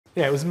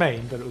Yeah, it was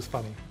mean, but it was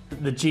funny.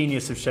 The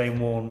genius of Shane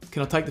Warne.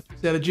 Can I take the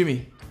piss out of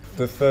Jimmy?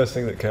 The first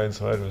thing that came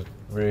to mind was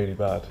really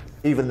bad.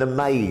 Even the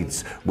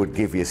maids would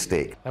give you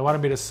stick. They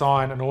wanted me to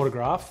sign an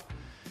autograph,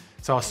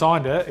 so I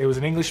signed it. It was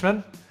an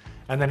Englishman,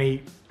 and then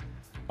he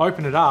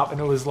opened it up,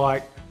 and it was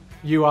like,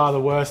 "You are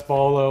the worst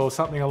bowler," or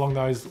something along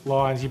those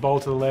lines. You bowl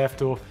to the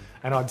left,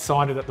 and I'd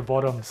signed it at the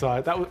bottom. So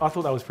I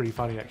thought that was pretty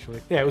funny,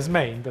 actually. Yeah, it was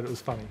mean, but it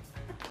was funny.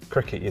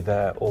 Cricket, you're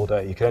there all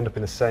day. You could end up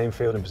in the same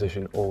fielding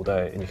position all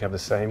day, and you can have the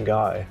same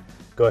guy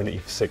going at you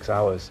for 6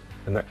 hours,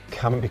 and that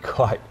can be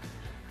quite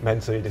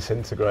mentally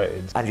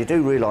disintegrated. And you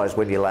do realise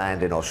when you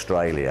land in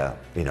Australia,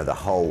 you know, the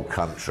whole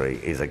country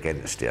is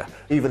against you.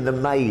 Even the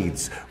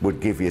maids would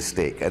give you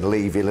stick and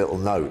leave you little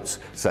notes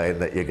saying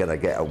that you're going to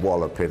get a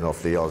walloping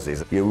off the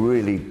Aussies. You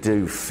really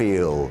do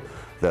feel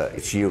that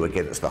it's you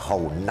against the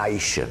whole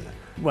nation.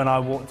 When I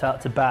walked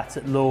out to bat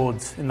at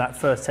Lord's in that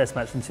first Test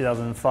match in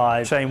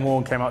 2005, Shane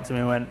Warne came up to me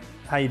and went,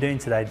 "How you doing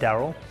today,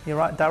 Darryl? You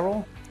right,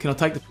 Darryl?" Can I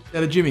take the piss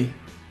out of Jimmy?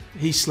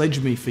 He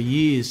sledged me for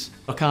years.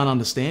 I can't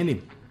understand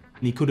him.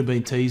 And he could have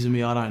been teasing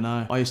me, I don't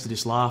know. I used to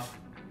just laugh,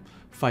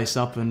 face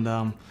up and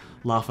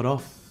laugh it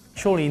off.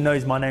 Surely he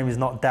knows my name is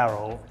not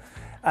Darryl.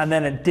 And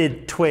then it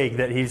did twig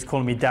that he was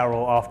calling me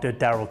Darryl after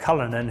Darryl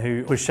Cullinan,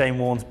 who was Shane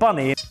Warne's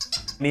bunny.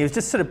 And he was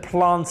just sort of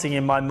planting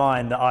in my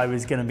mind that I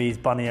was going to be his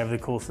bunny over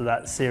the course of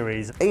that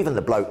series. Even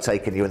the bloke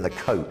taking you in the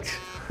coach.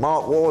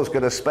 "Mark Waugh's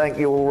going to spank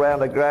you all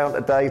round the ground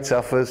today,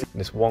 Tuffers."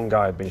 This one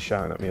guy had been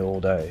shouting at me all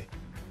day.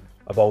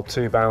 I bowled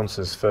 2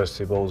 bouncers, first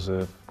 2 balls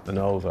of an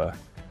over,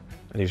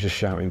 and he was just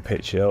shouting,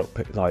 "Pitch it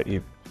up, like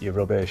you're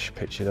rubbish,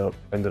 pitch it up."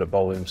 Ended up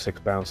bowling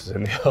 6 bouncers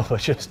in the over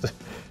just to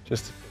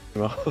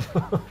him off.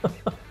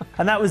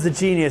 And that was the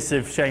genius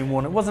of Shane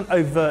Warne. It wasn't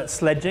overt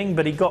sledging,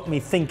 but he got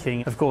me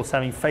thinking. Of course,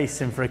 having faced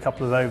him for a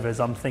couple of overs,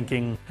 I'm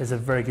thinking there's a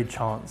very good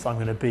chance I'm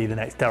going to be the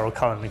next Darryl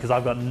Cullinan, because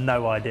I've got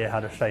no idea how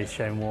to face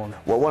Shane Warne.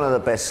 Well, one of the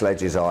best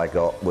sledges I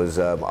got was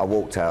I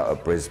walked out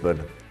of Brisbane.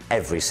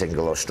 Every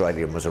single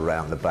Australian was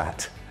around the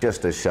bat.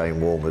 Just as Shane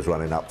Warne was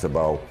running up to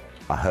bowl,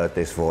 I heard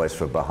this voice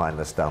from behind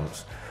the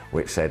stumps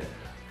which said,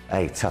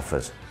 "Hey,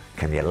 Tuffers,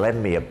 can you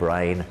lend me a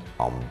brain?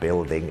 I'm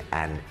building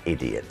an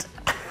idiot."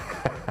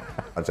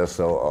 I just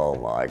thought, oh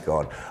my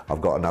God,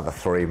 I've got another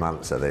 3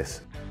 months of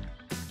this.